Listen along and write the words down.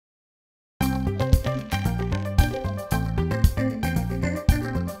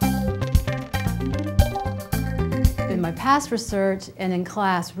my past research and in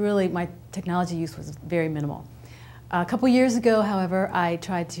class, really my technology use was very minimal. A couple years ago, however, I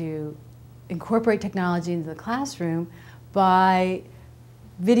tried to incorporate technology into the classroom by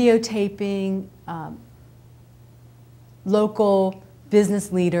videotaping local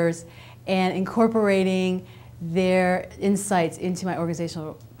business leaders and incorporating their insights into my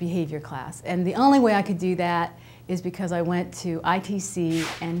organizational behavior class. And the only way I could do that is because I went to ITC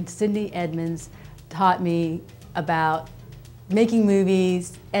and Cindy Edmonds taught me about making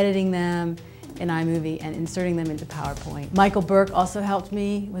movies, editing them in iMovie, and inserting them into PowerPoint. Michael Burke also helped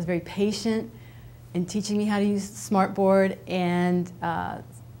me, was very patient in teaching me how to use Smartboard, and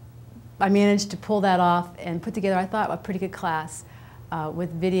I managed to pull that off and put together, I thought, a pretty good class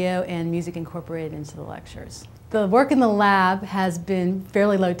with video and music incorporated into the lectures. The work in the lab has been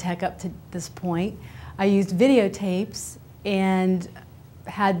fairly low-tech up to this point. I used videotapes and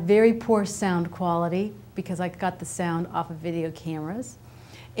had very poor sound quality because I got the sound off of video cameras.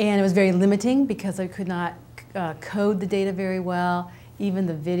 And it was very limiting because I could not code the data very well. Even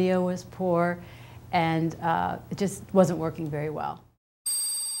the video was poor, and it just wasn't working very well.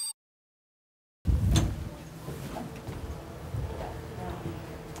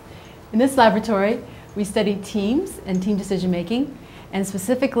 In this laboratory, we studied teams and team decision making, and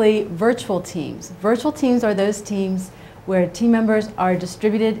specifically virtual teams. Virtual teams are those teams where team members are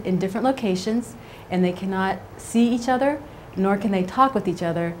distributed in different locations and they cannot see each other, nor can they talk with each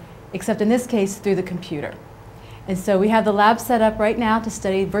other, except in this case through the computer. And so we have the lab set up right now to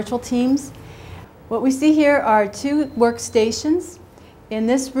study virtual teams. What we see here are two workstations. In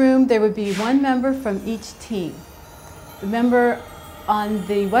this room there would be one member from each team. The member on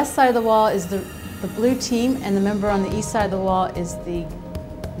the west side of the wall is the blue team, and the member on the east side of the wall is the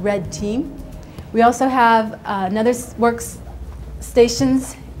red team. We also have another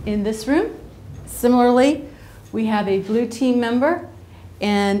workstations in this room. Similarly, we have a blue team member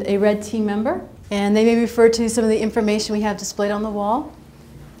and a red team member, and they may refer to some of the information we have displayed on the wall.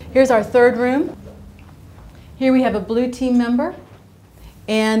 Here's our third room. Here we have a blue team member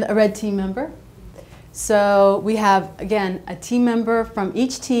and a red team member. So we have, again, a team member from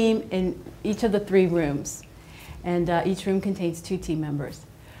each team in each of the three rooms, and each room contains two team members.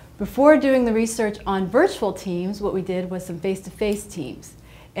 Before doing the research on virtual teams, what we did was some face-to-face teams,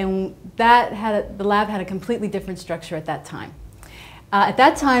 and the lab had a completely different structure at that time. At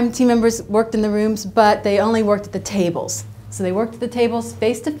that time, team members worked in the rooms, but they only worked at the tables. So they worked at the tables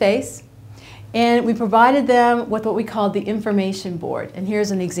face-to-face, and we provided them with what we called the information board, and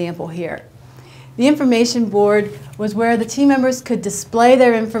here's an example here. The information board was where the team members could display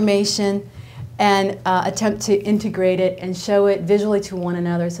their information and attempt to integrate it and show it visually to one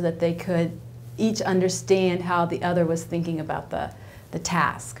another so that they could each understand how the other was thinking about the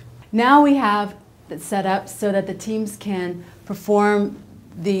task. Now we have it set up so that the teams can perform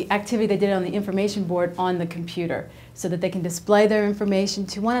the activity they did on the information board on the computer so that they can display their information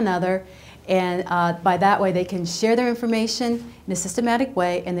to one another, and by that way they can share their information in a systematic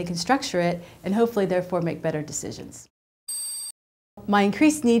way, and they can structure it and hopefully therefore make better decisions. My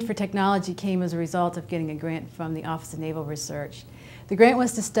increased need for technology came as a result of getting a grant from the Office of Naval Research. The grant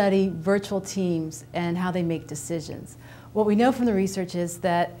was to study virtual teams and how they make decisions. What we know from the research is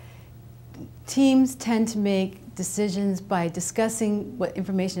that teams tend to make decisions by discussing what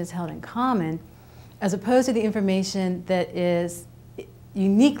information is held in common, as opposed to the information that is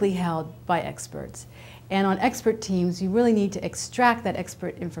uniquely held by experts. And on expert teams, you really need to extract that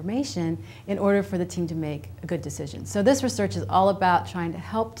expert information in order for the team to make a good decision. So this research is all about trying to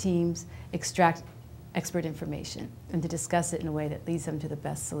help teams extract expert information and to discuss it in a way that leads them to the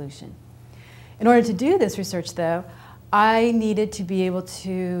best solution. In order to do this research, though, I needed to be able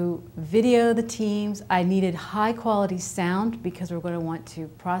to video the teams. I needed high quality sound because we're going to want to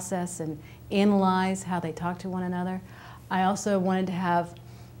process and analyze how they talk to one another. I also wanted to have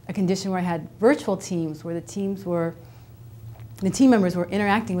a condition where I had virtual teams where the team members were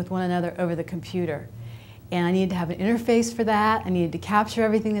interacting with one another over the computer. And I needed to have an interface for that. I needed to capture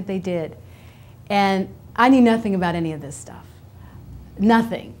everything that they did. And I knew nothing about any of this stuff.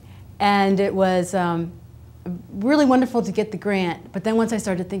 Nothing. And it was really wonderful to get the grant, but then once I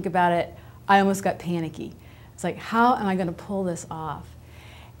started to think about it, I almost got panicky. It's like, how am I going to pull this off?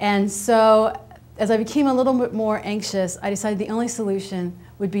 And so as I became a little bit more anxious, I decided the only solution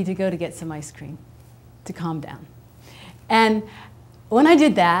would be to go to get some ice cream to calm down. And when I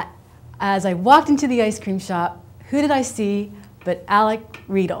did that, as I walked into the ice cream shop, who did I see but Alec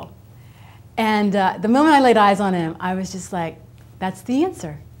Riedel? And the moment I laid eyes on him, I was just like, that's the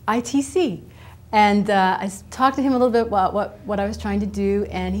answer, ITC. And I talked to him a little bit about what I was trying to do,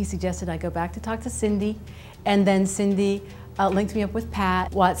 and he suggested I go back to talk to Cindy And then Cindy linked me up with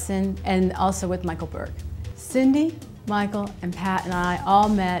Pat Watson and also with Michael Berg. Cindy, Michael, and Pat and I all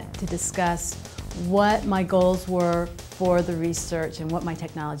met to discuss what my goals were for the research and what my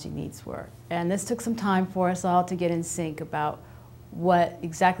technology needs were. And this took some time for us all to get in sync about what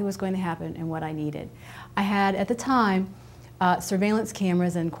exactly was going to happen and what I needed. I had, at the time, surveillance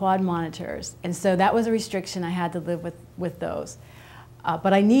cameras and quad monitors, and so that was a restriction. I had to live with those.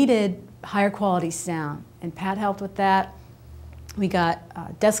 But I needed higher quality sound, and Pat helped with that. We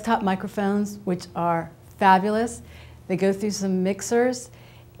got desktop microphones, which are fabulous. They go through some mixers,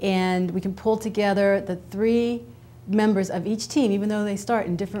 and we can pull together the 3 members of each team, even though they start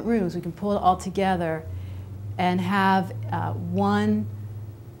in different rooms. We can pull it all together and have one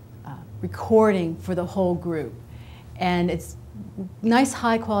recording for the whole group. And it's nice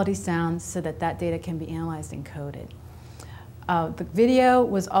high quality sound so that that data can be analyzed and coded. The video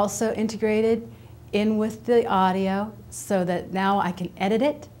was also integrated in with the audio so that now I can edit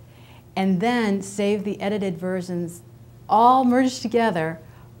it and then save the edited versions all merged together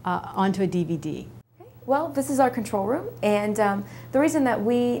onto a DVD. Well, this is our control room, and the reason that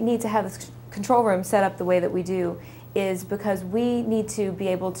we need to have this control room set up the way that we do is because we need to be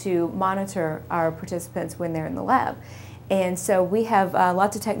able to monitor our participants when they're in the lab. And so we have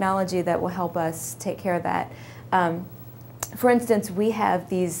lots of technology that will help us take care of that. For instance, we have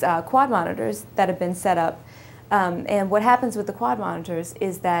these quad monitors that have been set up, and what happens with the quad monitors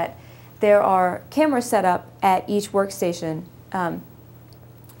is that there are cameras set up at each workstation,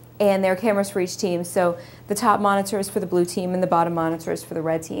 and there are cameras for each team. So the top monitor is for the blue team and the bottom monitor is for the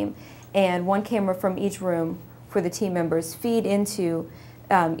red team. And one camera from each room for the team members feed into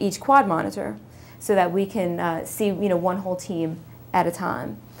each quad monitor so that we can see one whole team at a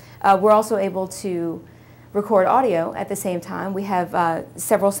time. We're also able to record audio at the same time. We have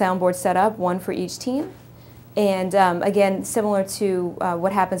several soundboards set up, one for each team. And again, similar to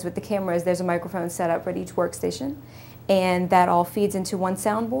what happens with the cameras, there's a microphone set up at each workstation. And that all feeds into one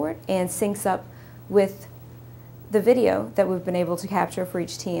soundboard and syncs up with the video that we've been able to capture for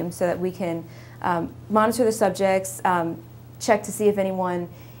each team so that we can monitor the subjects, check to see if anyone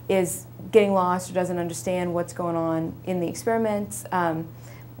is getting lost or doesn't understand what's going on in the experiments.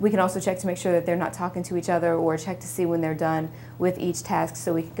 We can also check to make sure that they're not talking to each other or check to see when they're done with each task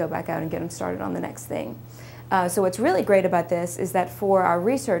so we can go back out and get them started on the next thing. So what's really great about this is that for our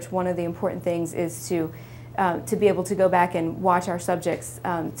research, one of the important things is to be able to go back and watch our subjects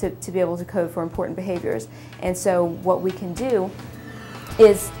to be able to code for important behaviors. And so what we can do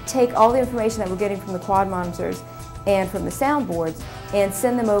is take all the information that we're getting from the quad monitors and from the soundboards and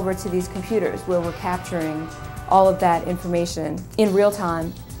send them over to these computers where we're capturing all of that information in real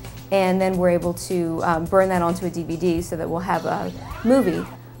time, and then we're able to burn that onto a DVD so that we'll have a movie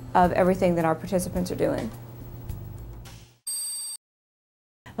of everything that our participants are doing.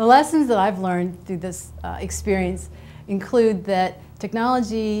 The lessons that I've learned through this experience include that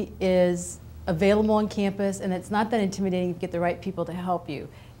technology is available on campus, and it's not that intimidating if you get the right people to help you.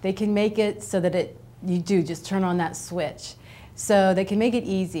 They can make it so that you do just turn on that switch. So they can make it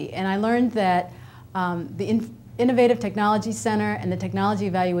easy. And I learned that the Innovative Technology Center and the Technology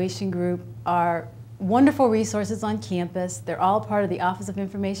Evaluation Group are wonderful resources on campus. They're all part of the Office of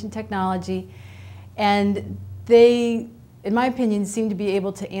Information Technology, and they, in my opinion, seem to be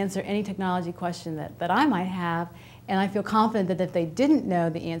able to answer any technology question that I might have, and I feel confident that if they didn't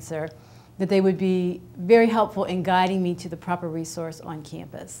know the answer, that they would be very helpful in guiding me to the proper resource on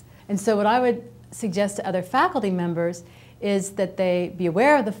campus. And so what I would suggest to other faculty members is that they be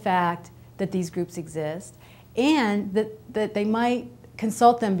aware of the fact that these groups exist, and that they might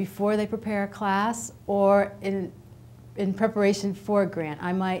consult them before they prepare a class or in preparation for a grant.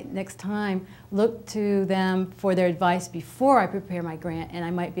 I might next time look to them for their advice before I prepare my grant, and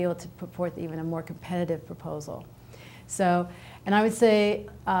I might be able to put forth even a more competitive proposal. So, and I would say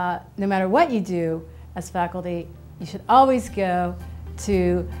no matter what you do as faculty, you should always go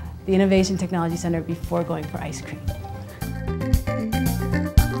to the Innovation Technology Center before going for ice cream.